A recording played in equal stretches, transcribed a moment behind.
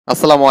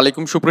আসসালামু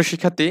আলাইকুম সুপ্রিয়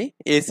শিক্ষার্থী,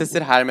 এইচএসসি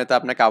এর হায়ার ম্যাথে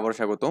আপনাকে আবারও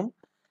স্বাগতম।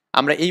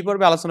 আমরা এই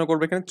পর্বে আলোচনা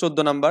করব এখানে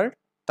 14 নাম্বার,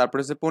 তারপর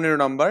হচ্ছে 15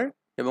 নাম্বার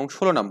এবং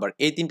 16 নাম্বার।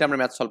 এই তিনটা আমরা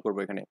ম্যাথ সলভ করব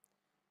এখানে।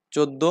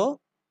 14,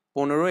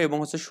 15 এবং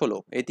হচ্ছে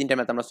 16 এই তিনটা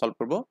ম্যাথ আমরা সলভ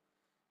করব।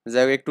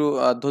 যাই হোক, একটু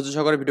ধৈর্য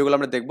সহকারে ভিডিওগুলো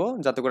আমরা দেখব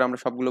যাতে করে আমরা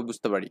সবগুলো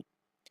বুঝতে পারি।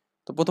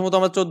 তো প্রথমত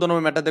আমরা 14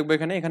 নম্বর ম্যাথটা দেখব।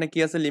 এখানে এখানে কি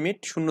আছে, লিমিট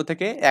 0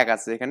 থেকে 1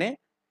 আছে এখানে।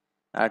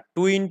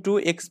 2 ইন্টু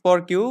এক্স পাওয়ার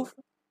কিউব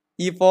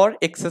ই পাওয়ার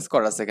এক্স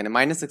স্কোয়ার আছে এখানে,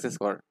 মাইনাস এক্স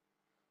স্কোয়ার।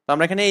 তো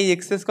আমরা এখানে এই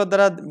এক্স স্কোয়ার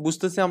দ্বারা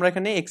বুঝতেছি, আমরা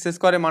এখানে এক্স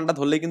স্কোয়ারের মানটা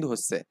ধরলেই কিন্তু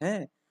হচ্ছে,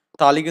 হ্যাঁ।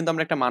 তাহলে কিন্তু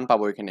আমরা একটা মান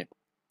পাবো এখানে।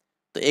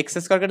 তো এক্স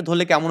স্কোয়ারকে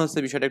ধরলে কেমন হচ্ছে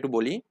বিষয়টা একটু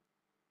বলি।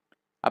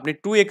 আপনি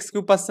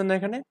 2x³ পাচ্ছেন না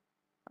এখানে,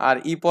 আর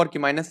ই পাওয়ার কি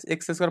মাইনাস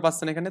এক্স স্কোয়ার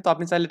পাচ্ছেন এখানে। তো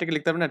আপনি চাইলে এটাকে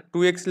লিখতে পারবেন না,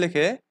 2x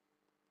লিখে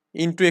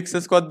ইন্টু এক্স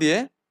স্কোয়ার দিয়ে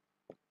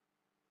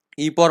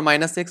ই পাওয়ার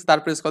মাইনাস এক্স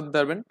তারপর স্কোয়ার দিতে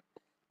পারবেন।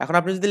 এখন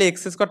আপনি যদি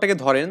এক্স স্কোয়ারটাকে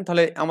ধরেন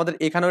তাহলে আমাদের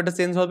এখানেও এটা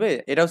চেঞ্জ হবে,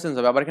 এটাও চেঞ্জ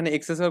হবে, আবার এখানে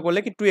এক্স স্কোয়ার করলে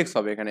কি 2x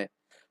হবে এখানে।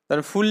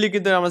 তাহলে ফুললি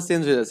কিন্তু আমাদের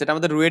চেঞ্জ হয়ে যাচ্ছে, এটা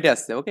আমাদের রুয়েটে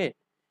আসছে। ওকে,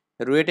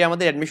 রুয়েটে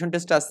আমাদের অ্যাডমিশন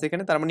টেস্ট আসছে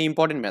এখানে, তার মানে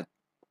ইম্পর্টেন্ট ম্যাথ।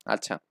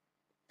 আচ্ছা,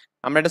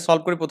 আমরা এটা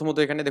সলভ করি। প্রথমত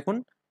এখানে দেখুন,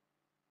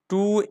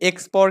 2x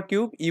পাওয়ার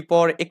কিউব ই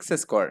power x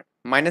square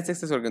minus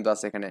x square কিন্তু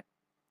আছে এখানে।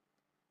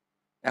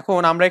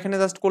 এখন আমরা এখানে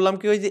জাস্ট করলাম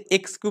কি, ওই যে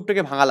এক্স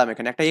কিউবটাকে ভাঙালাম,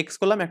 এখানে একটা এক্স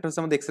করলাম, একটা হচ্ছে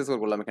আমাদের এক্স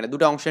স্কোয়ার করলাম, এখানে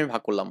দুটো অংশে আমি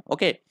ভাগ করলাম।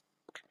 ওকে,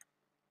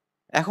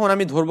 এখন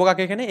আমি ধরবো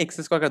কাকে, এখানে এক্স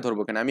স্কোয়ারকে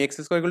ধরবো। এখানে আমি এক্স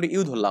স্কোয়ার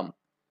ইউ ধরলাম।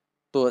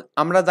 তো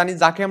আমরা জানি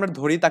যাকে আমরা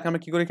ধরি তাকে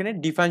আমরা কি করি, এখানে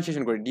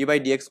ডিফারেন্সিয়েশন করি, ডি বাই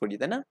ডিএক্স করি,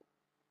 তাই না।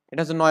 এটা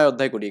হচ্ছে 9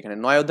 অধ্যায় করি এখানে।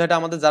 9 অধ্যায়টা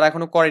আমাদের যারা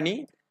এখনো করেনি,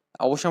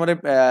 অবশ্যই আমাদের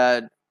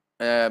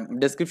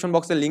ডেসক্রিপশন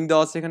বক্সে লিঙ্ক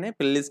দেওয়া আছে, এখানে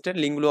প্লে লিস্টের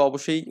লিঙ্কগুলো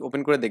অবশ্যই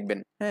ওপেন করে দেখবেন,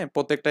 হ্যাঁ,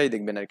 প্রত্যেকটাই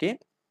দেখবেন আর কি।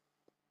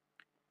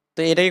 তো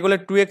এটাকে করলে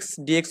 2x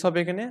dx হবে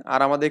এখানে, আর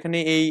আমাদের এখানে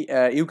এই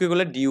ইউকে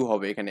করলে ডিউ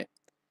হবে এখানে।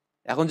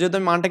 এখন যেহেতু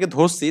আমি মানটাকে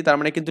ধরছি, তার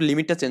মানে কিন্তু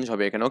লিমিটটা চেঞ্জ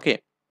হবে এখানে। ওকে,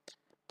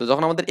 তো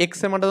যখন আমাদের এক্স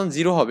এর মানটা যখন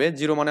 0 হবে,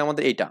 0 মানে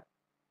আমাদের এইটা।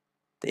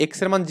 তো এক্স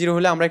এর মান 0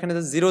 হলে আমরা এখানে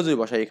 0 যদি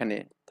বসাই এখানে,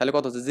 তাহলে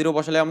কত হচ্ছে, 0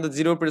 বসালে আমাদের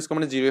 0 প্রেস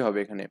মানে 0 হবে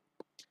এখানে।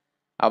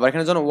 আবার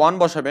এখানে যখন 1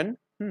 বসাবেন,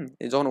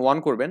 এই যখন 1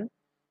 করবেন,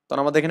 তখন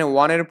আমাদের এখানে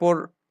 1 এর উপর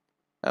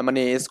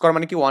মানে স্কোয়ার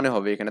মানে কি 1 এ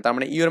হবে এখানে, তার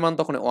মানে ইউ এর মান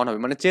তখন 1 হবে,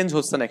 মানে চেঞ্জ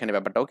হচ্ছে না এখানে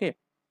ব্যাপারটা। ওকে,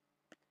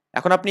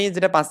 এখন আপনি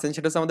যেটা পাচ্ছেন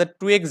সেটা হচ্ছে আমাদের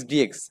 2x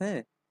dx, হ্যাঁ।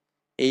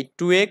 এই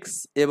 2x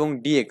এবং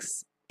dx,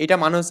 এটা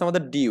মানে হচ্ছে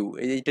আমাদের ডিউ,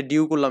 এইটা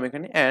ডিউ করলাম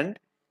এখানে। এন্ড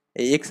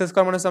এই এক্স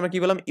স্কোয়ার মানে হচ্ছে আমরা কি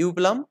পেলাম, ইউ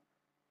পেলাম।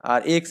 আর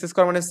এক্স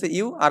স্কোয়ার মানে হচ্ছে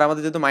ইউ, আর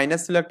আমাদের যেহেতু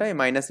মাইনাস ছিল একটা,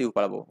 মাইনাস ইউ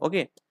পাবো।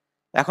 ওকে,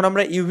 এখন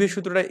আমরা ইউভি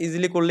সূত্রটা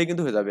ইজিলি করলেই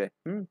কিন্তু হয়ে যাবে।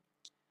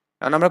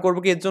 কারণ আমরা করবো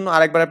কি, এর জন্য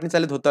আরেকবার আপনি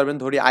চাইলে ধরতে পারবেন,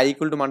 ধরি আই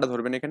ইকুয়াল টু মানটা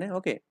ধরবেন এখানে।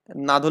 ওকে,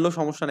 না ধরলেও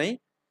সমস্যা নেই,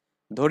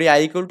 ধরি আই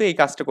ইকুয়াল টু এই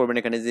কাজটা করবেন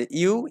এখানে, যে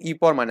ইউ ই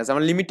পাওয়ার মাইনাস,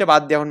 আমরা লিমিটটা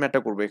বাদ দিয়ে এখন ম্যাথটা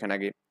করবো এখানে।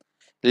 আগে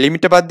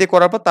লিমিটটা বাদ দিয়ে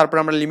করার পর তারপর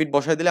আমরা লিমিট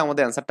বসাই দিলে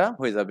আমাদের অ্যান্সারটা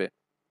হয়ে যাবে।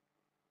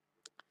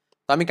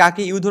 তো আমি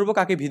কাকে ইউ ধরবো,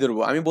 কাকে ভি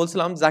ধরবো, আমি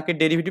বলছিলাম যাকে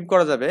ডেরিভেটিভ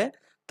করা যাবে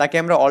তাকে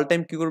আমরা অল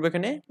টাইম কি করবো,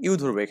 এখানে ইউ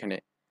ধরবো এখানে।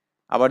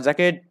 আবার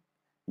যাকে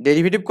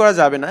ডেরিভেটিভ করা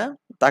যাবে না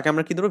তাকে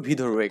আমরা কি ধরবো, ভি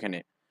ধরবো এখানে।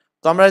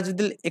 তো আমরা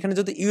যদি এখানে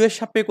যদি ইউ এর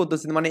সাপেক্ষে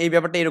করতেছি, মানে এই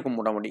ব্যাপারটা এরকম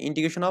মোটামুটি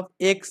integration of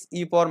x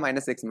E power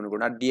minus x মনে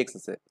করুন, আর ডিএক্স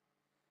আছে।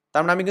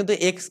 তার মানে আমি কিন্তু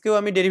এক্স কেও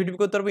আমি ডেরিভেটিভ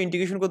করতে পারবো,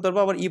 ইন্টিগ্রেশন করতে পারবো,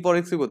 আবার ই পাওয়ার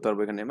এক্স করতে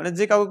পারবো এখানে, মানে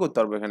যে কাউকে করতে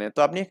পারবো এখানে। তো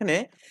আপনি এখানে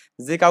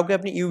যে কাউকে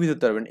আপনি ইউ ভি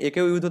ধরতে পারবেন,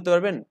 একেও ইউ ধরতে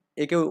পারবেন,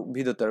 একেও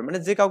ভি ধরতে পারবেন, মানে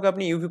যে কাউকে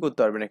আপনি ইউ ভি করতে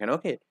পারবেন এখানে।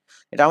 ওকে,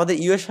 এটা আমাদের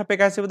ইউ এর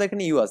সাপেক্ষে আছে বলতে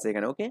এখানে ইউ আছে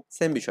এখানে। ওকে,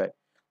 সেম বিষয়।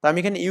 তো আমি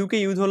এখানে ইউ কে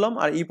ইউ ধরলাম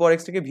আর ই পাওয়ার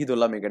এক্স টাকে ভি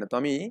ধরলাম এখানে। তো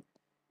আমি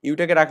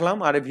ইউটাকে রাখলাম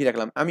আর ভি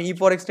রাখলাম। আমি ই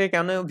পাওয়ার এক্স টাকে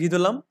কেন ভি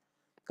ধরলাম,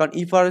 কারণ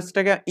ই পাওয়ার এক্স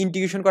টাকে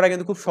ইন্টিগ্রেশন করা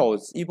কিন্তু খুব সহজ,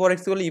 ই পাওয়ার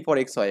এক্স করলে ই পাওয়ার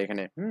এক্স হয়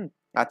এখানে।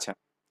 আচ্ছা,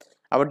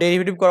 আবার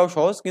ডেরিভেটিভ করাও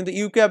সহজ, কিন্তু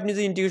ইউকে আপনি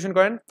যদি ইন্টিগ্রেশন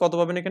করেন কত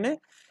পাবেন এখানে,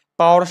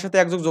 পাওয়ারের সাথে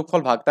একযোগ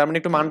যোগফল ভাগ, তার মানে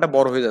একটু মানটা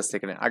বড় হয়ে যাচ্ছে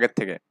এখানে আগের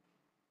থেকে।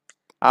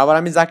 আবার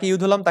আমি যাকে ইউ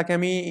ধরলাম তাকে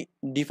আমি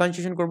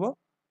ডিফারেন্সিয়েশন করব,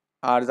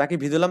 আর যাকে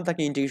ভি ধরলাম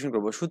তাকে ইন্টিগ্রেশন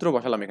করব, সূত্র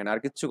বসালাম এখানে, আর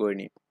কিচ্ছু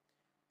করিনি।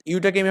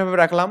 ইউটাকে আমি এভাবে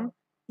রাখলাম,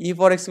 ই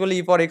ফর এক্স করলে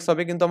ই ফর এক্স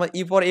হবে, কিন্তু আমার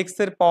ই ফর এক্স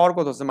এর পাওয়ার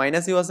কত আছে,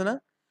 মাইনাস ইউ আছে না।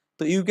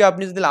 তো ইউকে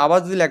আপনি যদি আবার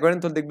যদি লেখ করেন,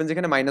 তো দেখবেন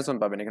যেখানে -1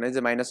 পাবেন এখানে,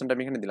 যে -1টা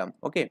আমি এখানে দিলাম।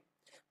 ওকে,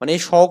 মানে এই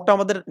শখটা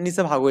আমাদের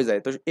নিচে ভাগ হয়ে যায়।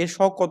 তো এর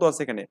শখ কত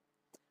আছে এখানে,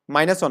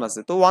 -1 আছে।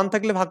 তো 1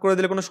 থাকলে ভাগ করে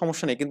দিলে কোনো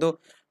সমস্যা নেই, কিন্তু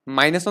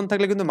 -1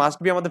 থাকলে কিন্তু মাস্ট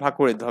বি আমাদের ভাগ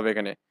করে দিতে হবে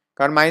এখানে,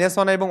 কারণ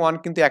 -1 এবং 1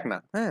 কিন্তু এক না,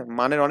 হ্যাঁ,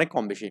 মানের অনেক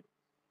কম বেশি।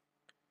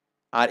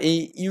 আর এই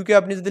ইউকে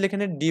আপনি যদি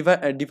এখানে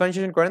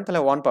ডিফারেন্সিয়েশন করেন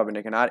তাহলে 1 পাবেন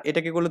এখানে, আর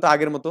এটাকে করলে তো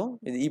আগের মতো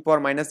ই পাওয়ার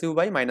মাইনাস ইউ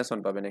বাই -1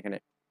 পাবেন এখানে।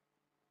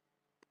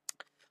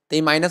 তো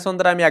এই -1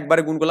 দ্বারা আমি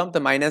একবারে গুণ করলাম, তো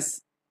মাইনাস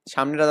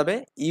সামনেটা যাবে,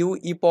 ইউ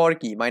ই পাওয়ার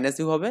কি মাইনাস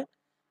ইউ হবে,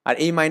 আর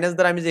এই মাইনাস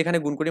দ্বারা আমি যে এখানে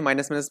গুণ করি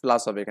মাইনাস মাইনাস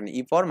প্লাস হবে এখানে,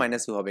 ই পাওয়ার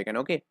মাইনাস ইউ হবে এখানে।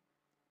 ওকে,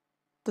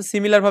 তো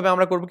সিমিলার ভাবে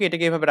আমরা করবো কি,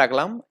 এটাকে এভাবে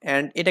রাখলাম,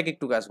 এন্ড এটাকে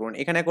একটু কাজ করুন,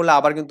 এখানে করলে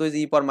আবার কিন্তু ওই যে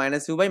ই পাওয়ার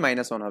মাইনাস ইউ বাই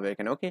 -1 হবে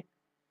এখানে। ওকে,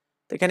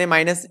 তো এখানে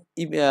minus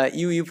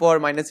U E power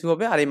minus you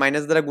হবে, আর এই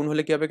মাইনাস দ্বারা গুণ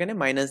হলে কি হবে এখানে,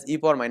 minus E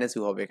power minus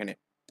you হবে এখানে।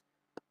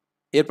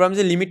 এরপর আমি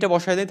যে লিমিটটা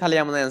বসাই দিই তাহলে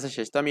আমাদের অ্যান্সার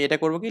শেষ। তো আমি এটা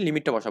করবো কি,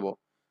 লিমিটটা বসাবো,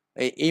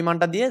 এই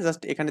মানটা দিয়ে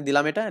জাস্ট এখানে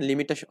দিলাম, এটা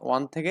লিমিটটা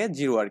 1 থেকে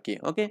 0 আর কি।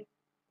 ওকে,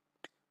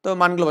 তো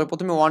মানগুলো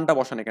প্রথমে 1টা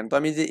বসান এখানে। তো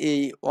আমি যে এই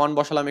 1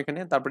 বসালাম এখানে,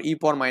 তারপর ই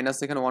পাওয়ার মাইনাস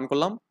এখানে 1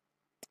 করলাম,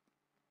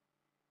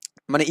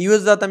 মানে ইউ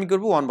এর জায়গাতে আমি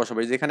করবো 1 বসাবো,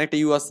 যে এখানে একটা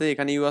ইউ আছে,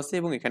 এখানে ইউ আছে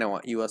এবং এখানে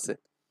ইউ আছে।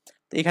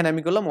 তো এখানে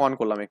আমি করলাম 1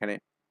 করলাম এখানে।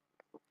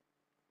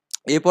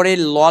 এরপরে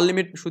লোয়ার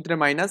লিমিট সূত্রে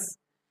মাইনাস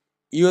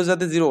ইউ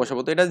যাতে 0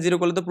 বসাবো, তো এটা 0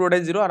 করলে তো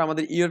পুরোটাই 0, আর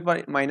আমাদের ইউ এর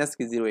মাইনাস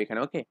কি 0 এখানে।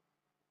 ওকে,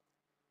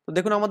 তো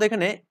দেখুন আমাদের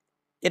এখানে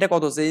এটা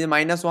কত হচ্ছে, এই যে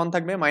 -1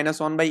 থাকবে,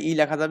 -1/e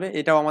লেখা যাবে,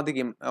 এটাও আমাদের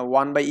কি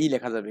 1/e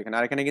লেখা যাবে এখানে।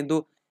 আর এখানে কিন্তু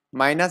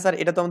মাইনাস, আর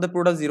এটা তো আমাদের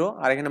পুরোটা 0,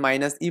 আর এখানে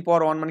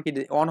 -e⁻1 মানে কি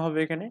 1 হবে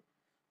এখানে,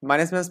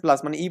 মাইনাস মাইনাস প্লাস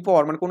মানে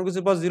e⁻, মানে কোনো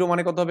কিছুর পর 0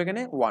 মানে কত হবে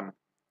এখানে 1।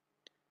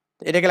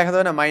 তো এটাকে লেখা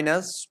যাবে না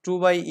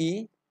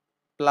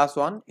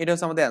 -2/e+1, এটা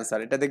হচ্ছে আমাদের অ্যান্সার।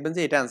 এটা দেখবেন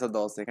যে এটা অ্যান্সার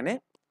দেওয়া আছে এখানে,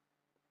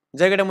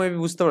 জায়গাটা মেবি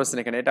বুঝতে পারছেন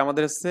এখানে। এটা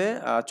আমাদের হচ্ছে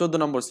 14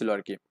 নম্বর ছিল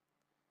আর কি।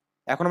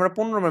 এখন আমরা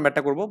 15 নম্বর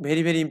ম্যাথটা করবো,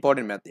 ভেরি ভেরি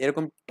ইম্পর্টেন্ট ম্যাথ।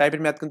 এরকম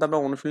টাইপের ম্যাথ কিন্তু আমরা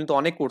অনুশীলনী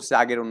অনেক করছি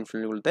আগের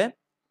অনুশীলনীগুলোতে।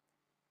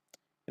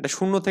 এটা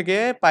 0 থেকে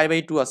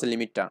π/2 আছে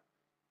লিমিটটা,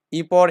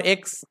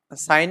 e⁻x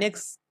sin x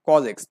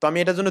cos x। তো আমি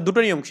এটার জন্য দুটো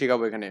নিয়ম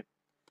শেখাবো এখানে।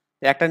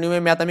 একটা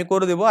নিয়মের ম্যাথ আমি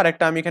করে দেবো, আর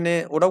একটা আমি এখানে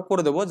ওটাও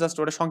করে দেবো, জাস্ট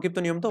ওটা সংক্ষিপ্ত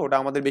নিয়ম, তো ওটা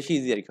আমাদের বেশি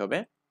ইজি আর কি হবে।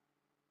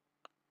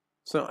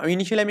 সো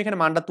ইনিশিয়ালি আমি এখানে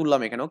মানটা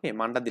তুললাম এখানে, ওকে,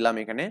 মানটা দিলাম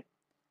এখানে।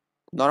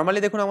 নরমালি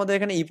দেখুন আমাদের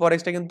এখানে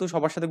e⁻x টা কিন্তু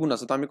সবার সাথে গুণ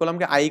আছে, তো আমি করলাম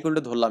কি i =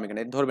 ধরলাম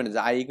এখানে, ধরবেন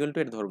যে i =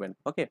 এটা ধরবেন।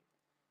 ওকে,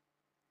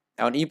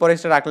 এখন e⁻x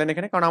টা রাখলেন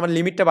এখানে, কারণ আমার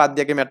লিমিটটা বাদ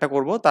দিয়ে ম্যাথটা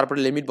করবো, তারপরে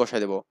লিমিট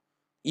বসাই দেবো।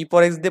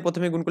 e⁻x দিয়ে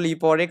প্রথমে গুণ করলে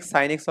e⁻x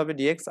sin x হবে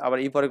dx, আবার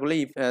e⁻x করলে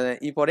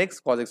e⁻x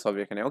cos x হবে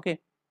এখানে। ওকে,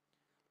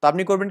 তো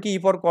আপনি করবেন কি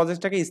e⁻cos x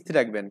টাকে স্থির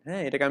রাখবেন।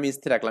 হ্যাঁ, এটাকে আমি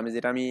স্থির রাখলাম,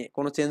 যেটা আমি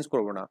কোনো চেঞ্জ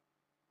করব না।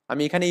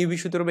 আমি এখানে ইউ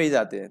বিশুদ্ধ ধরবো এই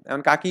জাতে,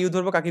 এখন কাকে ইউ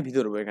ধরবো কাকে ভি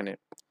ধরবো এখানে।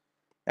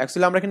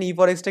 অ্যাকচুয়ালি আমরা এখানে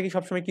e⁻x টাকে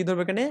সবসময় কি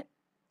ধরবো এখানে,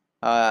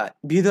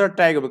 ভি ধরার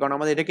ট্রাই করবো, কারণ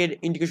আমাদের এটাকে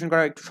ইন্টিগ্রেশন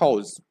করা একটু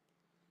সহজ।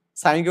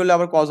 সাইন করলে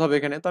আবার কজ হবে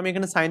এখানে, তো আমি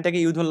এখানে সাইনটাকে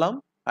ইউ ধরলাম,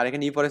 আর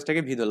এখানে e⁻x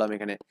টাকে ভি ধরলাম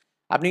এখানে।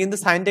 আপনি কিন্তু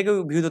সাইনটাকে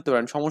ভি ধরতে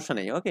পারেন, সমস্যা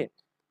নেই। ওকে,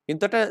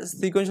 কিন্তু একটা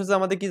সিকোয়েন্স হচ্ছে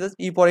আমাদের কি, জাস্ট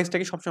e⁻x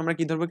টাকে সবসময় আমরা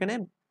কি ধরবো এখানে,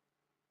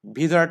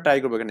 ভি ধরার ট্রাই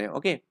করবো এখানে।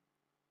 ওকে,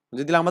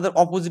 যদি আমাদের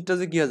অপোজিটটা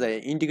যে কি হয়ে যায়,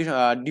 ইন্টিগ্রেশন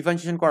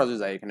ডিফারেন্সিয়েশন করা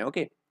যায় এখানে।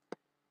 ওকে,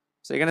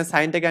 সো এখানে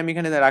সাইনটাকে আমি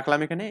এখানে রাখলাম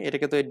এখানে,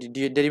 এটাকে তো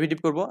ডেরিভেটিভ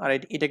করবো, আর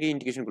এটাকে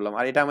ইন্টিগ্রেশন করলাম,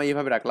 আর এটা আমি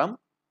এইভাবে রাখলাম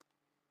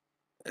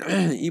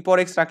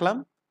e⁻x রাখলাম,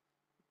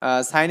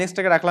 সাইন এক্স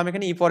টাকে রাখলাম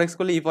এখানে, e⁻x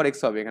করলে e⁻x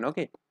হবে এখানে।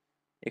 ওকে,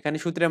 এখানে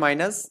সূত্রে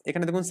মাইনাস,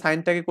 এখানে দেখুন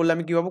সাইনটাকে করলে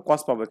আমি কি পাবো,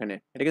 কস পাবো এখানে,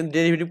 এটা কিন্তু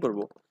ডেরিভেটিভ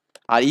করবো,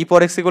 আর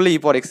e⁻x করলে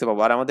e⁻x পাবো,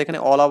 আর আমাদের এখানে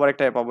অল ওভার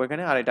একটা পাবো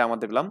এখানে, আর এটা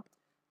আমাদের পেলাম।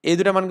 এই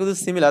দুটো মান কিন্তু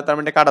সিমিলার, তার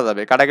মানে এটা কাটা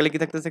যাবে, কাটা গেলে কি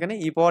থাকতেছে এখানে,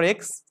 e⁻x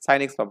sin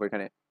x পাবো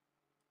এখানে।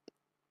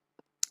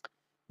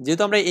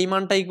 যেহেতু আমরা এই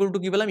মানটা ইকুয়াল টু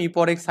কি পেলাম,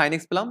 e⁻x sin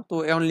x পেলাম, তো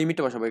এখন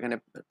লিমিটটা বসাবো এখানে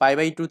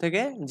π/2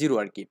 থেকে 0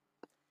 আর কি।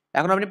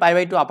 এখন আপনি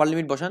π/2 আপার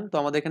লিমিট বসান, তো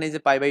আমাদের এখানে এই যে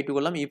π/2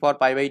 করলাম,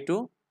 e⁻π/2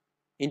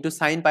 ইন্টু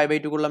সাইন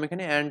π/2 করলাম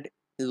এখানে, অ্যান্ড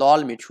লল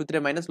লিমিট সূত্রে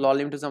মাইনাস লল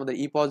লিমিট হচ্ছে আমাদের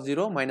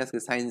e⁻0 মাইনাস কি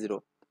সাইন 0।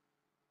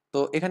 তো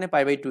এখানে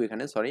π/2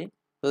 এখানে সরি,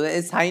 তো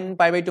এই সাইন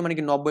π/2 মানে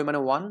কি 90 মানে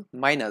 1,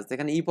 মাইনাস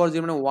এখানে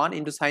e⁻0 মানে 1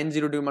 ইন্টু সাইন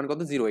 0 ডিগ্রি মানে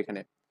কত 0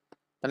 এখানে,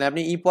 তাহলে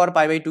আপনি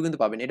e⁻π/2 কিন্তু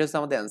পাবেন। এটা হচ্ছে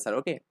আমাদের অ্যান্সার।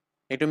 ওকে,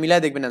 একটু মিলাই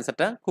দেখবেন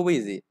অ্যান্সারটা, খুবই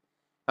ইজি।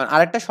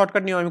 আরেকটা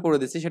শর্টকাট নিয়ম আমি করে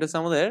দিচ্ছি, সেটা হচ্ছে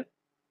আমাদের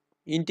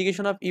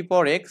integration of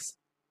e⁻x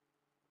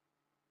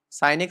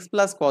sin x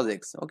plus cos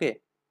x। ওকে,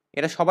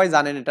 এটা সবাই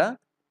জানেন, এটা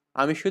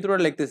আমি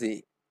সূত্রটা লিখতেছি।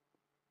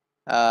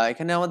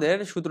 এখানে আমাদের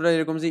সূত্রটা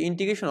এরকম যে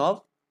integration of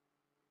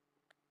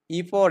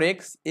e⁻x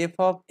f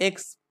of x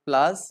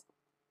plus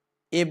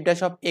f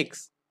dash of x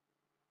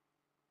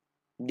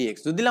dx।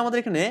 যদি আমাদের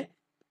এখানে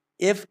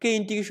f কে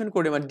ইন্টিগ্রেশন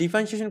করে মানে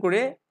ডিফারেন্সিয়েশন করে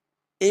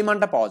এই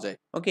মানটা পাওয়া যায়।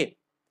 ওকে,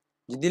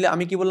 যদি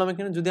আমি কি বললাম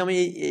এখানে, যদি আমি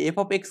এই f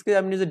of x কে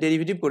আপনি যদি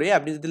ডেরিভেটিভ করে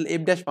আপনি যদি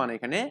f dash পান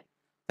এখানে,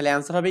 তাহলে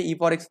অ্যান্সার হবে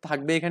e⁻x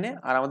থাকবে এখানে,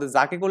 আর আমাদের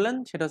যাকে করলেন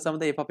সেটা হচ্ছে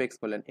আমাদের f of x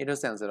করলেন, এটা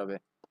হচ্ছে অ্যান্সার হবে।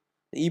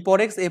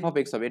 e⁻x f of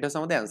x হবে, এটা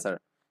হচ্ছে আমাদের অ্যান্সার।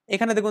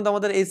 এখানে দেখুন তো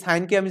আমাদের এই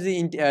সাইনকে আমি যদি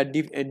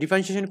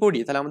ডিফারেন্সিয়েশন করি,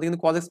 তাহলে আমাদের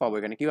কিন্তু cos x পাবো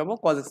এখানে, কি পাবো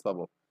cos x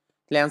পাবো।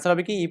 তাহলে অ্যান্সার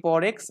হবে কি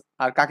e⁻x,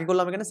 আর কাকে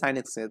করলাম এখানে sin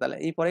x, তাহলে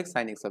e⁻x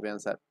sin x হবে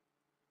অ্যান্সার।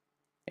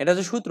 এটা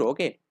হচ্ছে সূত্র।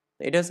 ওকে,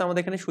 এটা হচ্ছে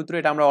আমাদের এখানে সূত্র,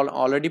 এটা আমরা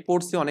অলরেডি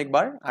পড়ছি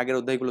অনেকবার আগের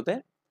অধ্যায়গুলোতে,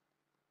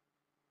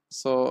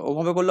 সো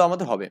ওভাবে করলেও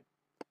আমাদের হবে।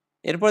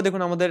 এরপরে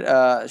দেখুন আমাদের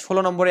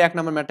 16 নম্বরে 1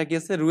 নম্বর ম্যাথটা কি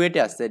আছে, রুয়েটে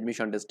আসছে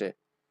এডমিশন টেস্টে।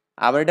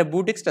 আবার এটা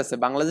বুটেক্সট আছে,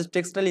 বাংলাদেশ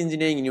টেক্সটাইল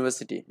ইঞ্জিনিয়ারিং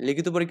ইউনিভার্সিটি,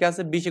 লিখিত পরীক্ষা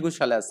আছে 20-21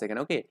 সালে আছে এখানে।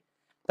 ওকে,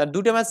 তার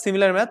দুটো ম্যাথ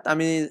সিমিলার ম্যাথ,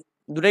 আমি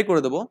দুটাই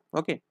করে দেবো।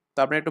 ওকে, তো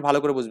আপনি একটু ভালো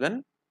করে বুঝবেন।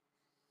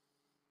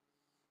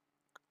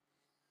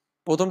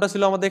 প্রথমটা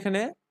ছিল আমাদের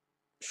এখানে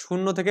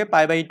 0 থেকে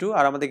π/2,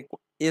 আর আমাদের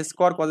a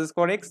square cos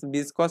square x b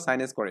square sin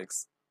square x।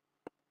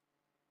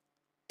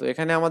 তো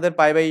এখানে আমাদের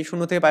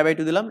 0 থেকে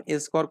π/2 দিলাম, a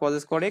square cos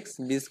square x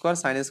b square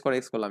sin square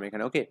x করলাম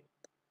এখানে। ওকে,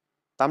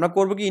 তো আমরা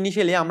করবো কি,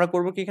 ইনিশিয়ালি আমরা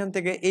করবো কি, এখান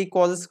থেকে এই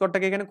cos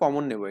স্কোয়ারটাকে এখানে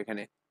কমন নেব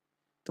এখানে।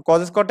 তো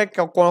cos স্কোয়ারটা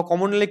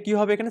কমন নিলে কি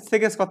হবে, এখানে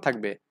sec স্কোয়ার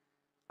থাকবে।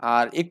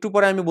 আর একটু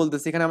পরে আমি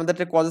বলতেছি, এখানে আমাদের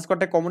cos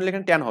স্কোয়ারটা কমন নিলে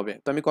এখানে tan হবে,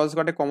 তো আমি cos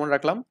স্কোয়ারটা কমন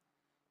রাখলাম।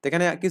 তো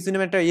এখানে কিছু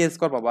নেমে একটা a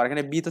স্কোয়ার পাবো, আর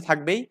এখানে b তো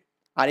থাকবেই।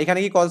 আর এখানে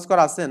কি cos স্কোয়ার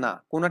আছে না,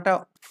 কোন একটা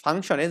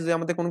ফাংশনে যদি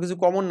আমাদের কোনো কিছু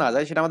কমন না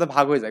যায়, সেটা আমাদের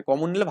ভাগ হয়ে যায়,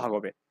 কমন নিলে ভাগ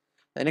হবে।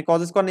 এখানে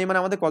cos স্কোয়ার নেই, মানে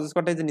আমাদের cos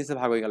স্কোয়ারটা যে নিচে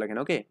ভাগ হয়ে গেল এখানে।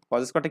 ওকে,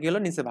 cos স্কোয়ারটা কি হলো,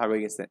 নিচে ভাগ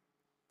হয়ে গেছে।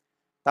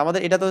 তো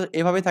আমাদের এটা তো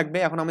এভাবেই থাকবে।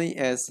 এখন আমি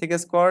sec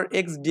স্কোয়ার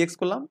x dx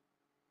করলাম,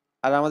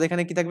 আর আমাদের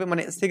এখানে কি থাকবে,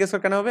 মানে sec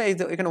স্কোয়ার কেন হবে, এই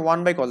যে এখানে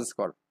 1/cos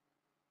স্কোয়ার,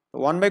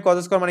 1/cos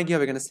স্কোয়ার মানে কি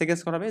হবে, এখানে sec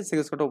স্কোয়ার হবে, sec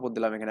স্কোয়ারটা উপর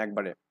দিলাম এখানে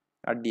একবারে,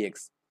 আর dx।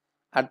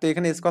 আর তো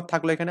এখানে স্কোয়ার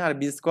থাকলো এখানে, আর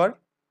b স্কোয়ার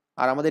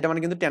আর আমাদের এটা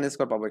মানে কিন্তু 10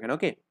 স্কোয়ার পাবো এখানে।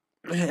 ওকে,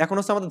 এখন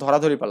হচ্ছে আমাদের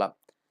ধরাধরি পালা।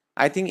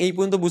 আই থিঙ্ক এই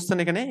পর্যন্ত বুঝছেন,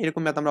 এখানে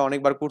এরকম ম্যাথ আমরা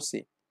অনেকবার করছি।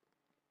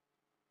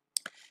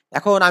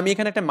 এখন আমি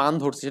এখানে একটা মান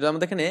ধরছি, সেটা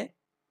আমাদের এখানে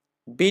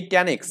বি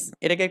ট্যান এক্স,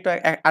 এটাকে একটু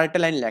আরেকটা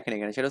লাইন লেখেন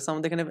এখানে, সেটা হচ্ছে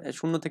আমাদের এখানে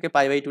 0 থেকে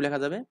π/2 লেখা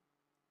যাবে।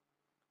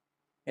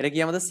 এটা কি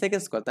আমাদের সেক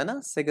স্কোয়ার, তাই না?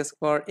 সেক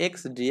স্কোয়ার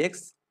এক্স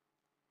ডিএক্স,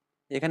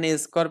 এখানে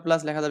স্কোয়ার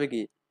প্লাস লেখা যাবে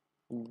কি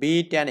বি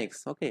ট্যান এক্স।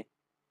 ওকে,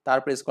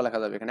 তারপরে স্কোয়ার লেখা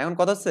যাবে এখানে। এখন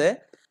কথা হচ্ছে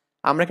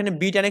আমরা এখানে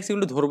বি ট্যান এক্স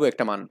এগুলো ধরবো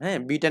একটা মান, হ্যাঁ,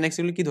 বি ট্যান এক্স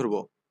এগুলো কি ধরবো,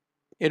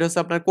 এটা হচ্ছে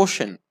আপনার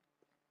কোশ্চেন।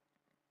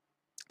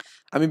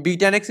 আমি বি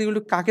ট্যান এক্স এগুলো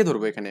কাকে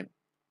ধরবো এখানে,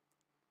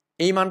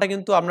 এই মানটা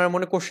কিন্তু আপনার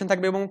মনে কোশ্চেন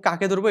থাকবে, এবং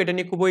কাকে ধরবো এটা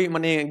নিয়ে খুবই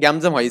মানে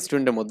গ্যামজাম হয়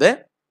স্টুডেন্টের মধ্যে।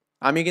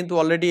 আমি কিন্তু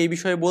অলরেডি এই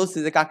বিষয়ে বলছি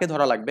যে কাকে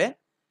ধরা লাগবে।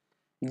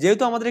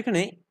 যেহেতু আমাদের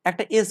এখানে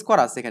একটা এ স্কোয়ার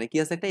আছে, এখানে কি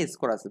আছে, একটা এ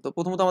স্কোয়ার আছে, তো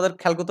প্রথমত আমাদের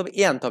খেয়াল করতে হবে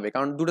এ আনতে হবে,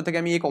 কারণ দুটো থেকে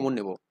আমি এ কমন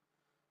নেব,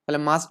 তাহলে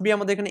মাস্ট বি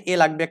আমাদের এখানে এ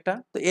লাগবে একটা,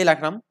 তো এ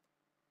রাখলাম।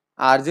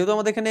 আর যেহেতু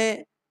আমাদের এখানে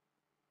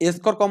এ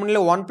স্কোয়ার কমন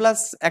নিলে 1 প্লাস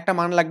একটা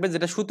মান লাগবে,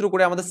 যেটা সূত্র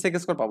করে আমাদের সেক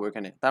স্কোয়ার পাবো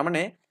এখানে। তার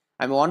মানে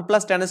আমি 1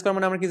 প্লাস ট্যান স্কোয়ার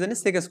মানে আমরা কি জানি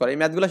সেক স্কোয়ার। এই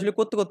ম্যাথগুলো আসলে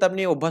করতে করতে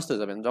আপনি অভ্যস্ত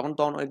হয়ে যাবেন, যখন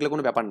তখন এগুলো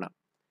কোনো ব্যাপার না।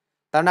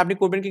 তার মানে আপনি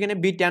করবেন কি, এখানে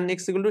বি ট্যান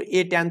এক্স এগুলো এ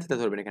ট্যান থিটা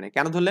ধরবেন এখানে।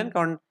 কেন ধরলেন,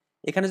 কারণ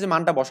এখানে যে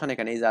মানটা বসান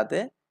এখানে এই যাতে,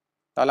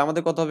 তাহলে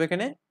আমাদের কত হবে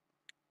এখানে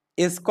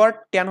এ স্কোয়ার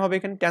ট্যান হবে,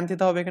 এখানে ট্যান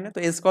থিটা হবে এখানে। তো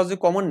এ স্কোয়ার যদি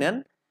কমন নেন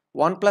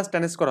 1 প্লাস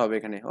ট্যান স্কোয়ার হবে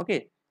এখানে। ওকে,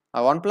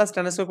 আর 1 প্লাস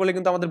ট্যান স্কোয়ার করলে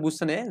কিন্তু আমাদের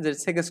বুঝতে নেই যে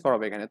সেক স্কোয়ার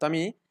হবে এখানে। তো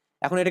আমি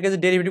এখন এটাকে যে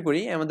ডেরিভেটিভ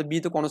করি, আমাদের বি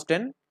তো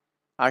কনস্ট্যান্ট,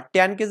 আর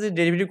ট্যানকে যে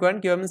ডেরিভেটিভ করেন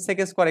কি হবে, সেক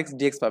স্কোয়ার এক্স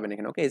ডিএক্স পাবেন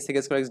এখানে। ওকে, সেক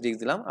স্কোয়ার এক্স ডিএক্স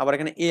দিলাম, আবার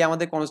এখানে এ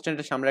আমাদের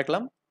কনস্ট্যান্টের সামনে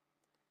রাখলাম,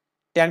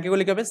 ট্যানকে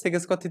করলে কি হবে sec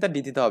square theta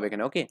D theta হবে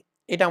এখানে। ওকে,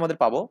 এটা আমাদের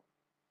পাবো।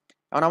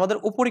 এখন আমাদের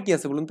উপরে কি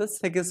আছে বলুন তো,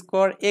 সেক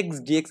স্কোয়ার এক্স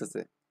ডিএক্স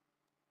আছে।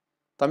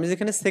 তো আমি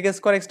যেখানে সেক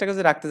স্কোয়ার এক্সটাকে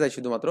যে রাখতে চাই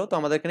শুধুমাত্র, তো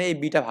আমাদের এখানে এই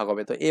বিটা ভাগ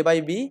হবে, তো এ by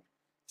B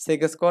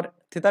sec square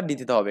theta D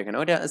theta হবে এখানে।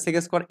 ওটা সেক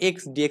স্কোয়ার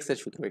এক্স ডিএক্স এর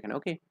সূত্র এখানে।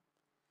 ওকে,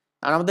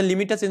 আর আমাদের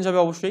লিমিটটা চেঞ্জ হবে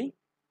অবশ্যই,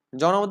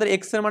 যখন আমাদের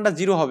এক্স এর মানটা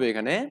 0 হবে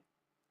এখানে,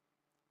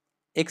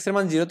 এক্স এর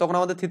মান 0, তখন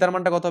আমাদের থিতার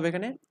মানটা কত হবে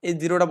এখানে, এই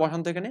 0টা বসান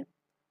তো এখানে,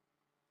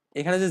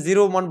 এখানে যে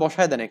 0 মান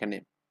বসায় দেন এখানে,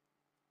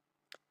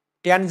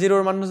 ট্যান 0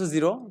 এর মান হচ্ছে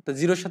 0, তো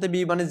 0 এর সাথে বি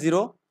মানে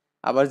 0,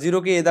 আবার 0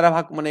 কে এ দ্বারা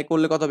ভাগ মানে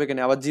করলে কত হবে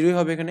এখানে, আবার 0ই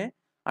হবে এখানে।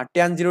 আর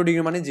ট্যান 0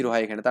 ডিগ্রি মানে 0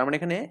 হয় এখানে, তার মানে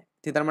এখানে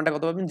থিতার মানটা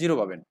কত পাবেন, 0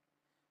 পাবেন।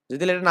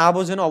 যদি এটা না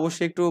বোঝেন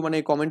অবশ্যই একটু মানে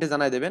কমেন্টে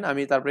জানাই দেবেন,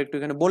 আমি তারপরে একটু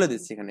এখানে বলে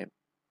দিচ্ছি এখানে।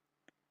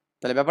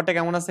 তাহলে ব্যাপারটা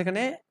কেমন আছে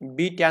এখানে,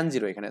 বি ট্যান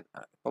 0 এখানে,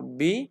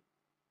 B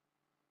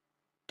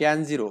tan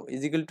 0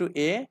 is equal to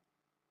A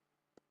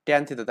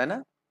tan theta, তাই না?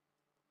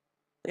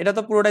 এটা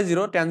তো পুরোটাই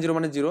 0, ট্যান 0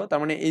 মানে 0, তার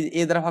মানে এই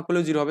এ দ্বারা ভাগ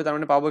করলেও 0 হবে, তার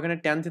মানে পাবো এখানে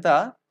ট্যান থিটা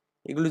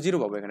এগুলো 0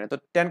 পাবো এখানে। তো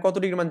ট্যান কত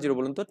ডিগ্রি মান 0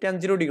 বলুন তো, ট্যান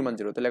 0 ডিগ্রি মান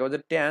 0, তাহলে লেখা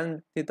হচ্ছে tan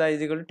theta is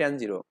equal to tan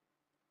 0।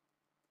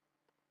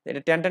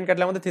 এটা ট্যান ট্যান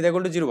কাটলে আমাদের থিটা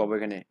ইকুয়াল টু 0 পাবো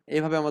এখানে।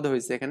 এইভাবে আমাদের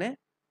হয়েছে এখানে।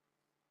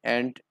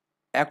 এন্ড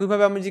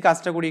একইভাবে আমি যে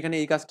কাজটা করি এখানে,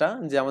 এই কাজটা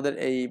যে আমাদের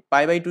এই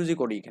π/2 যে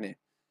করি এখানে,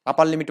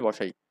 আপার লিমিট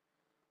বসাই,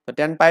 তো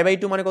ট্যান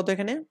π/2 মানে কত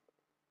এখানে,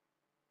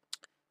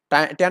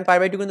 ট্যান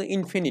π/2 কিন্তু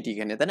ইনফিনিটি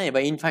এখানে, তাই না,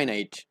 বা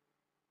ইনফাইনাইট,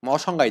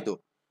 অসংজ্ঞায়িত।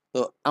 তো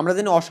আমরা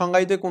জানি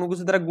অসংজ্ঞায়িত কোনো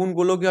কিছু দ্বারা গুণ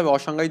করলেও কি হবে,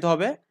 অসংজ্ঞায়িত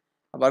হবে,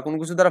 আবার কোনো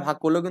কিছু দ্বারা ভাগ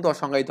করলেও কিন্তু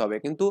অসংজ্ঞায়িত হবে,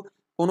 কিন্তু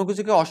কোনো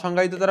কিছুকে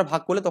অসংজ্ঞায়িত দ্বারা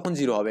ভাগ করলে তখন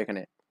 0 হবে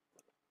এখানে।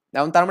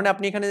 যেমন তার মানে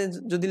আপনি এখানে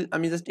যদি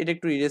আমি জাস্ট এটা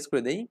একটু ইরেজ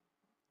করে দেই,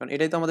 কারণ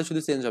এটাই তো আমাদের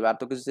শুধু চেঞ্জ হবে, আর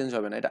তো কিছু চেঞ্জ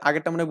হবে না, এটা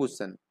আগেরটা মনে হয়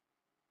বুঝছেন।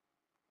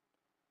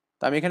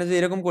 তো আমি এখানে যে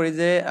এরকম করি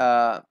যে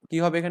কি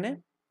হবে এখানে,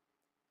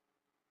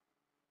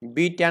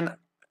 বি ট্যান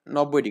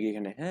 90 ডিগ্রি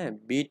এখানে, হ্যাঁ,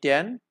 B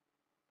tan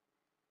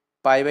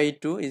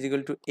π/2 is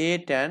equal to A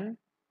tan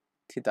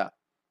থিতা।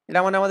 এটা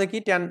মানে আমাদের কি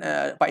ট্যান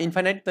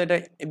ইনফাইনাইট, তো এটা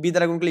বি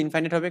দ্বারা গুণ করলে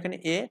ইনফাইনাইট হবে এখানে,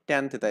 এ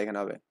ট্যান থিতা এখানে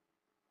হবে।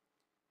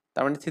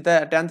 তার মানে থিতা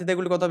ট্যান থিতা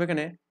এগুলো কত হবে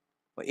এখানে,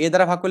 এ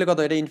দ্বারা ভাগ করলে কত,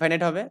 এটা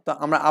ইনফাইনাইট হবে। তো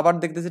আমরা আবার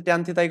দেখতেছি ট্যান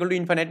থিতা এগুলো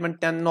ইনফাইনাইট, মানে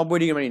ট্যান 90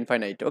 ডিগ্রি মানে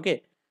ইনফাইনাইট। ওকে,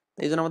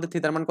 এই জন্য আমাদের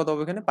থিতার মান কত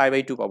হবে এখানে,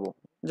 π/2 পাবো।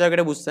 যাই হোক,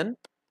 এটা বুঝছেন।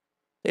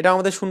 এটা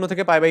আমাদের 0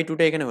 থেকে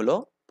π/2টা এখানে হলো।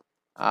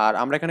 আর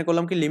আমরা এখানে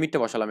করলাম কি, লিমিটটা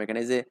বসালাম এখানে,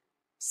 এই যে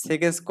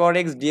সেক স্কোয়ার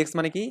এক্স ডিএক্স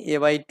মানে কি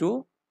a/2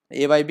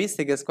 a/b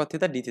sec square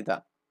theta D থিতা।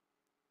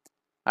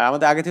 আর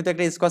আমাদের আগে থেকে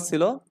একটা স্কোয়ার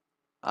ছিল,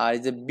 আর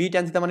এই যে বি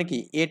ট্যান থিতা মানে কি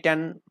এ ট্যান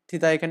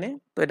থিতা এখানে,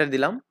 তো এটা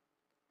দিলাম।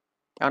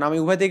 কারণ আমি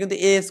উভয় থেকে কিন্তু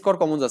এ স্কোয়ার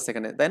কমন যাচ্ছে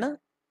এখানে, তাই না?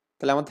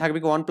 তাহলে আমার থাকবে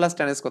কি 1 প্লাস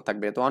ট্যান স্কোয়ার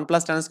থাকবে, তো 1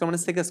 প্লাস ট্যান স্কোয়ার মানে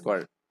সেক স্কোয়ার,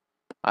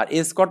 আর এ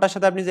স্কোয়ারটার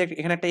সাথে আপনি যে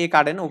এখানে একটা এ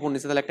কাটেন উপর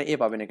নিচে, তাহলে একটা এ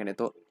পাবেন এখানে।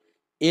 তো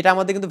এটা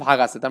আমাদের কিন্তু ভাগ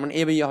আছে, তার মানে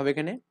এ বাই হবে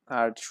এখানে।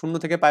 আর 0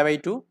 থেকে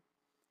π/2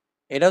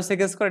 এটাও সেক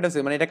স্কোয়ার, এটা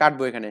মানে এটা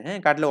কাটবো এখানে, হ্যাঁ,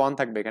 কাটলে 1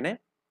 থাকবে এখানে।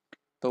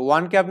 তো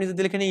 1 কে আপনি যদি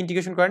এখানে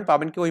ইন্টিগ্রেশন করেন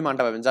পাবেন কি ওই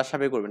মানটা পাবেন যার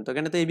সাপেক্ষে করবেন। তো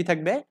এখানে তো এবি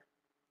থাকবে,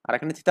 আর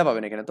এখানে থিতা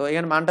পাবেন এখানে। তো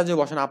এখানে মানটা যে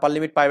বসান আপার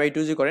লিমিট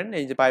π/2 যে করেন,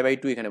 এই যে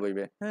π/2 এখানে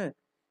বসবে, হ্যাঁ,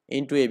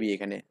 ইনটু এবি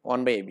এখানে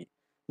 1/ab,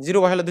 0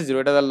 বসালে তো 0,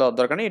 এটা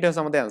দরকার নেই, এটা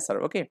হচ্ছে আমাদের অ্যান্সার।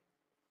 ওকে,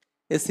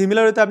 এই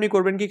সিমিলার ওয়েতে আপনি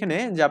করবেন কি এখানে,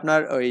 যে আপনার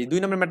ওই 2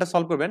 নম্বর ম্যাথটা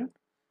সলভ করবেন।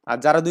 আর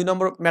যারা 2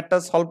 নম্বর ম্যাথটা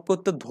সলভ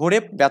করতে ধরে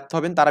ব্যর্থ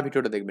হবেন তারা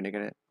ভিডিওটা দেখবেন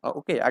এখানে।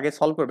 ওকে, আগে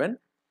সলভ করবেন,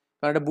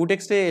 কারণ এটা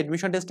বুটেক্সটে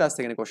এডমিশন টেস্ট আসছে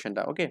এখানে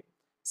কোশ্চেনটা। ওকে,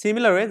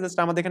 সিমিলার ওয়ে, জাস্ট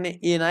আমাদের এখানে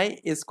এ নাই,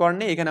 এ স্কোয়ার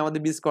নেই, এখানে আমাদের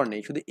বি স্কোয়ার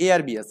নেই, শুধু এ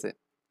আর বি আছে।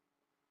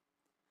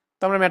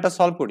 তো আমরা ম্যাথটা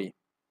সলভ করি।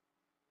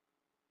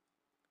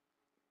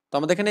 তো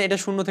আমাদের এখানে এটা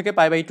 0 থেকে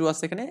π/2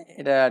 আছে এখানে,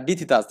 এটা ডি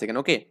থিটা আছে এখানে।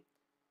 ওকে,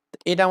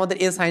 এটা আমাদের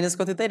এ সাইন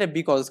স্কয়ার থিটা, এটা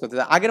বি কজ স্কয়ার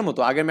থিটা। আগের মতো,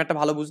 আগের ম্যাথটা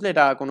ভালো বুঝলে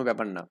এটা কোনো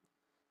ব্যাপার না।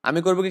 আমি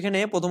করবো কি এখানে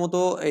প্রথমত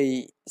এই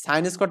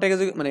সাইন স্কয়ারটাকে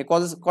মানে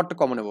কজ স্কয়ারটা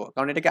কমন নেবো,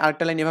 কারণ এটাকে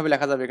আরেকটা লাইন এভাবে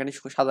লেখা যাবে এখানে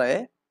সাজায়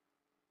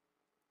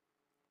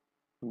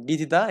ডি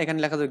থিটা, এখানে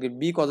লেখা যাবে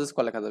বি কজ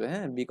স্কয়ার লেখা যাবে।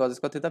 হ্যাঁ, B cause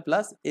square theta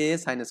plus এ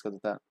সাইন স্কয়ার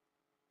থিটা।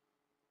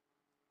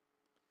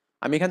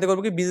 আমি এখান থেকে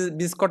করবো কি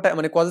বি স্কয়ারটা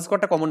মানে কজ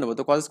স্কয়ারটা কমন নেবো।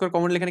 তো কজ স্কয়ার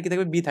কমন নিলে এখানে কি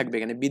থাকবে, বি থাকবে,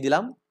 এখানে বি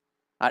দিলাম।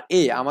 আর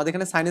এ আমাদের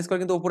এখানে সাইন স্কয়ার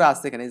কিন্তু উপরে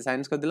আসছে, এখানে সাইন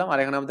স্কয়ার দিলাম, আর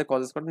এখানে আমাদের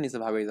কজ স্কয়ারটা নিচে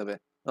ভাগ হয়ে যাবে।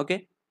 ওকে,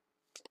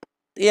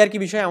 এই আর কি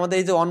বিষয় আমাদের।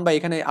 এই যে 1 বাই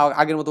এখানে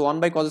আগের মতো 1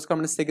 বাই কজ স্কয়ার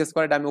মানে সেক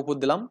স্কয়ার, এটা আমি উপর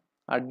দিলাম,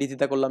 আর ডি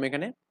থিটা করলাম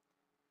এখানে।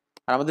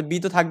 আর আমাদের বি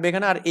তো থাকবে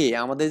এখানে, আর এ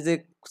আমাদের যে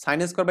sine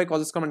square by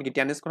cause square মানে কি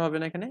ট্যান স্কয়ার হবে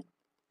না এখানে।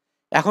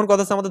 এখন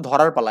কথা হচ্ছে আমাদের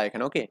ধরার পালা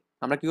এখানে। ওকে,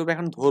 আমরা কি করবো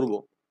এখন, ধরবো।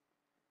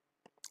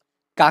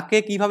 কাকে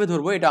কিভাবে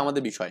ধরবো এটা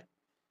আমাদের বিষয়,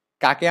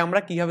 কাকে আমরা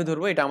কিভাবে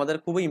ধরবো এটা আমাদের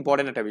খুবই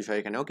ইম্পর্টেন্ট একটা বিষয়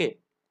এখানে। ওকে,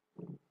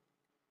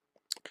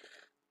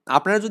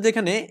 আপনারা যদি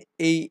এখানে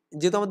এই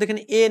যেহেতু আমাদের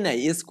এখানে এ নাই,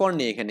 এ স্কয়ার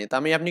নেই এখানে, তো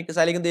আপনি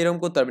চাইলে কিন্তু এরকম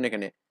করতে পারবেন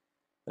এখানে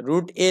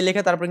রুট এ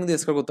লিখে তারপরে কিন্তু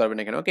স্কয়ার করতে পারবেন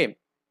এখানে। ওকে,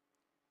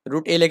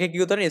 রুট এ লিখে কি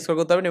করতে পারবেন, স্কয়ার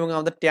করতে পারবেন, এবং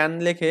আমাদের ট্যান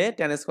লিখে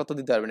ট্যান স্কয়ার তো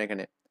দিতে পারবেন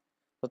এখানে।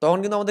 তো তখন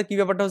কিন্তু আমাদের কি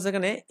ব্যাপারটা হচ্ছে,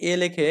 এখানে এ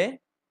লিখে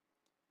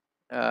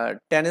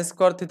ট্যান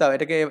স্কয়ার থিটা,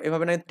 এটাকে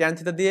এভাবে না ট্যান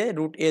থিটা দিয়ে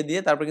রুট এ দিয়ে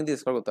তারপরে কিন্তু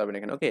স্কয়ার করতে পারবেন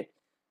এখানে। ওকে,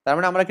 তার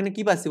মানে আমরা এখানে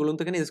কি পাচ্ছি বলুন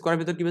তো, এখানে স্কয়ারের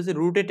ভিতর কি পাচ্ছি,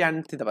 রুটে ট্যান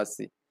থিটা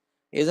পাচ্ছি।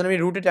 এই জন্য আমি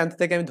রুটে ট্যান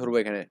থিটাকে আমি ধরবো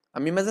এখানে,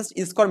 আমি জাস্ট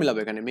স্কয়ার মিলাবো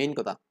এখানে, মেইন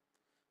কথা।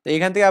 তো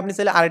এখান থেকে আপনি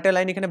চাইলে আরেকটা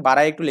লাইন এখানে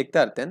বাড়ায় একটু লিখতে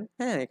পারতেন।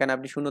 হ্যাঁ, এখানে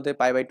আপনি 0 থেকে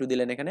π/2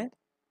 দিলেন এখানে,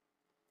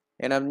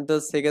 এখানে আপনি তো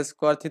সেক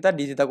স্কয়ার থিটা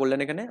ডি থিটা করলেন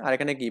এখানে, আর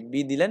এখানে কি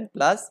বি দিলেন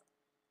প্লাস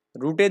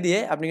রুটে দিয়ে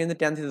আপনি কিন্তু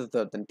ট্যান থিটা ধরতে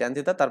পারতেন, ট্যান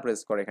থিটা তারপরে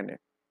স্কয়ার এখানে।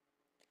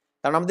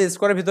 কারণ আমাদের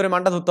স্কয়ারের ভিতরে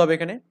মানটা ধরতে হবে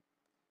এখানে।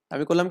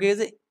 আমি করলাম কি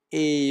যে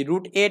এই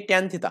রুট এ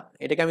ট্যান থিটা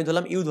এটাকে আমি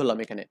ধরলাম ইউ ধরলাম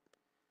এখানে।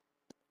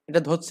 এটা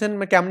ধরছেন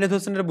কেমনে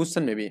ধরছেন এটা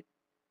বুঝছেন মেবি।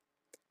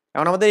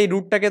 এখন আমাদের এই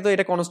রুটটাকে তো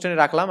এটা কনস্ট্যান্টে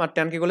রাখলাম, আর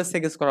ট্যানকে করলে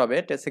সেক স্কয়ার হবে,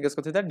 সেক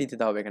স্কয়ার থিটা ডি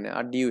থিটা হবে এখানে,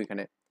 আর ডিউ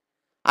এখানে।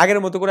 আগের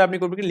মতো করে আপনি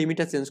করবেন কি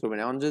লিমিটটা চেঞ্জ করবেন।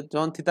 এখন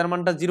যখন থিতার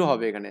মানটা 0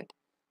 হবে এখানে,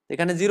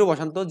 এখানে 0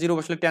 বসান, তো 0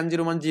 বসলে ট্যান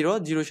 0 মান 0,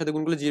 0 এর সাথে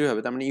গুণ করলে 0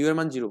 হবে, তার মানে ইউ এর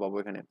মান 0 পাবো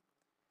এখানে।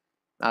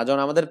 আর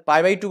যখন আমাদের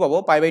π/2 পাবো,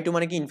 π/2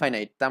 মানে কি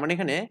ইনফাইনাইট, তার মানে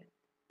এখানে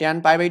ট্যান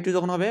π/2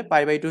 যখন হবে,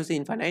 π/2 হচ্ছে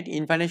ইনফাইনাইট,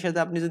 ইনফাইনাইটের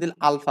সাথে আপনি যদি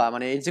আলফা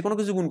মানে যে কোনো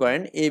কিছু গুণ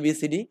করেন এ বি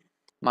সি ডি,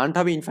 মানটা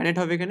হবে ইনফাইনাইট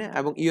হবে এখানে,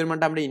 এবং ইউ এর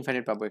মানটা আমরা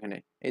ইনফাইনাইট পাবো এখানে।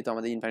 এই তো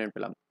আমাদের ইনফাইনাইট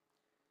পেলাম।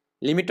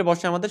 লিমিটটা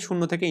বসে আমাদের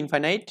 0 থেকে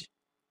ইনফাইনাইট।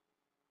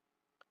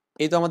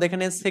 এই তো আমাদের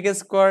এখানে সেক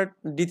স্কয়ার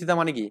ডি থিটা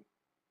মানে কি,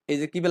 এই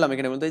যে কি পেলাম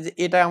এখানে বলতে, এই যে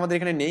এটা আমাদের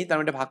এখানে নেই, তার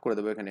মানে এটা ভাগ করে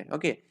দেবো এখানে।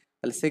 ওকে,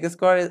 তাহলে সেক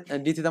স্কয়ার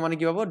ডি থিটা মানে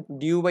কি পাবো,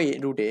 ডিউ বাই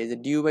রুটে, এই যে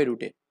ডিউ বাই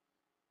রুটে,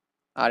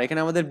 আর এখানে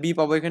আমাদের বি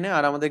পাবো এখানে,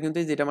 আর আমাদের কিন্তু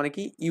যেটা মানে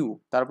কি ইউ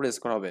তারপরে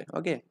স্কয়ার হবে।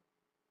 ওকে,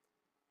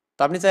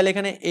 তো আপনি চাইলে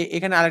এখানে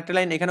এখানে আরেকটা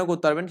লাইন এখানেও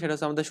করতে পারবেন, সেটা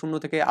হচ্ছে আমাদের 0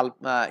 থেকে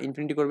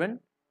ইনফিনিটি করবেন,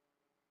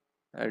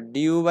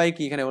 ডিউ বাই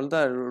কি এখানে বলতো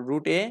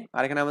রুট এ,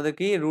 আর এখানে আমাদের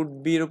কি রুট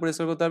বি এর উপর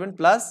স্কয়ার করতে পারবেন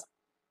প্লাস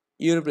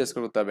ইউ এর উপর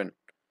স্কয়ার করতে পারবেন।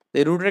 তো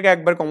এই রুটটাকে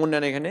একবার কমন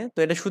নেন এখানে, তো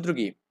এটা সূত্র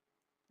কি,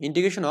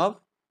 integration of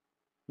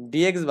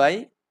dx by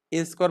A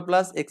square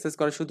plus x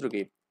স্কয়ারের সূত্র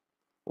কি,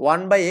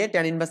 1 by A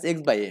tan inverse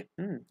x by A.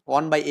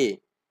 1 by এ,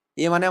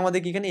 এ মানে আমাদের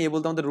কি এখানে এ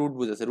বলতে আমাদের রুট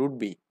বুঝাচ্ছে, রুট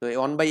বি। তো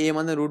 1 বাই এ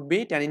মানে root B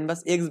tan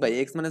inverse x by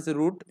x মানে হচ্ছে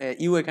রুট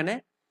ইউ এখানে,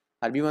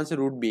 আর বি মানে হচ্ছে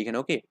রুট বি এখানে।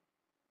 ওকে,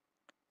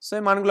 সো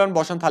এই মানগুলো আমি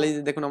বসান থালি,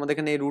 দেখুন আমাদের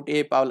এখানে রুট এ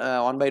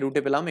 1 বাই রুট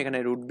এ পেলাম, এখানে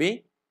রুট বি।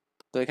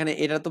 তো এখানে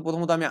এটা তো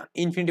প্রথমত আমি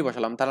ইনফিনিটি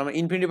বসালাম, তাহলে আমরা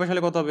ইনফিনিটি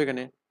বসালে কত হবে,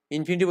 এখানে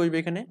ইনফিনিটি বসবে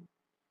এখানে।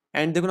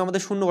 এন্ড দেখুন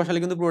আমাদের শূন্য বসালে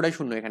কিন্তু পুরোটাই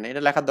শূন্য, এখানে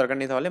এটা লেখার দরকার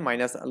নেই, তাহলে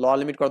মাইনাস ল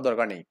লিমিট করার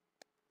দরকার নেই।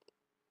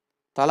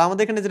 তাহলে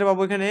আমাদের এখানে যেটা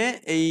পাবো এখানে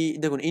এই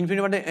দেখুন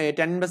ইনফিনিটি মানে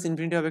ট্যান ইনভার্স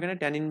ইনফিনিটি হবে এখানে,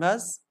 ট্যান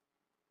ইনভার্স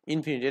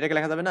ইনফিনিটি এটাকে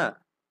লেখা যাবে না,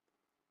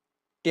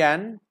 ট্যান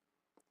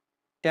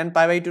ট্যান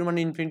π/2 মানে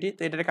ইনফিনিটি,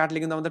 তো এটাকে কাটলে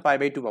কিন্তু আমাদের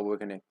π/2 পাবো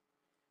এখানে।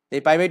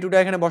 এই π/2টা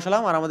এখানে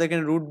বসালাম, আর আমাদের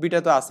এখানে রুট বিটা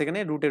তো আছে এখানে,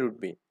 রুটে রুট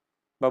বি,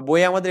 বা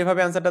বইয়ে আমাদের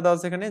এভাবে অ্যান্সারটা দেওয়া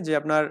আছে এখানে যে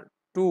আপনার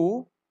 2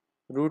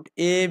 রুট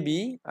এ বি,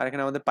 আর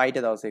এখানে আমাদের পাইটা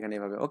দেওয়া আছে এখানে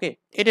এভাবে। ওকে,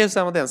 এটাই হচ্ছে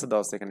আমাদের অ্যান্সার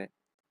দেওয়া আছে এখানে।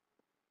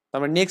 তো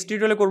আমরা নেক্সট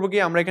টিউটোরিয়ালে করবো কি,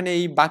 আমরা এখানে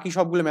এই বাকি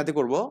সবগুলো ম্যাথে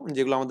করবো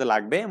যেগুলো আমাদের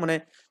লাগবে, মানে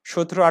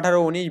 17, 18,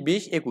 19,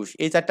 20, 21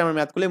 এই চারটা আমরা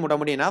ম্যাথ করলে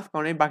মোটামুটি এনাফ,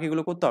 কারণ এই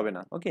বাকিগুলো করতে হবে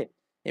না। ওকে,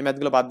 এই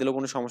ম্যাথগুলো বাদ দিলেও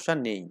কোনো সমস্যা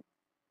নেই।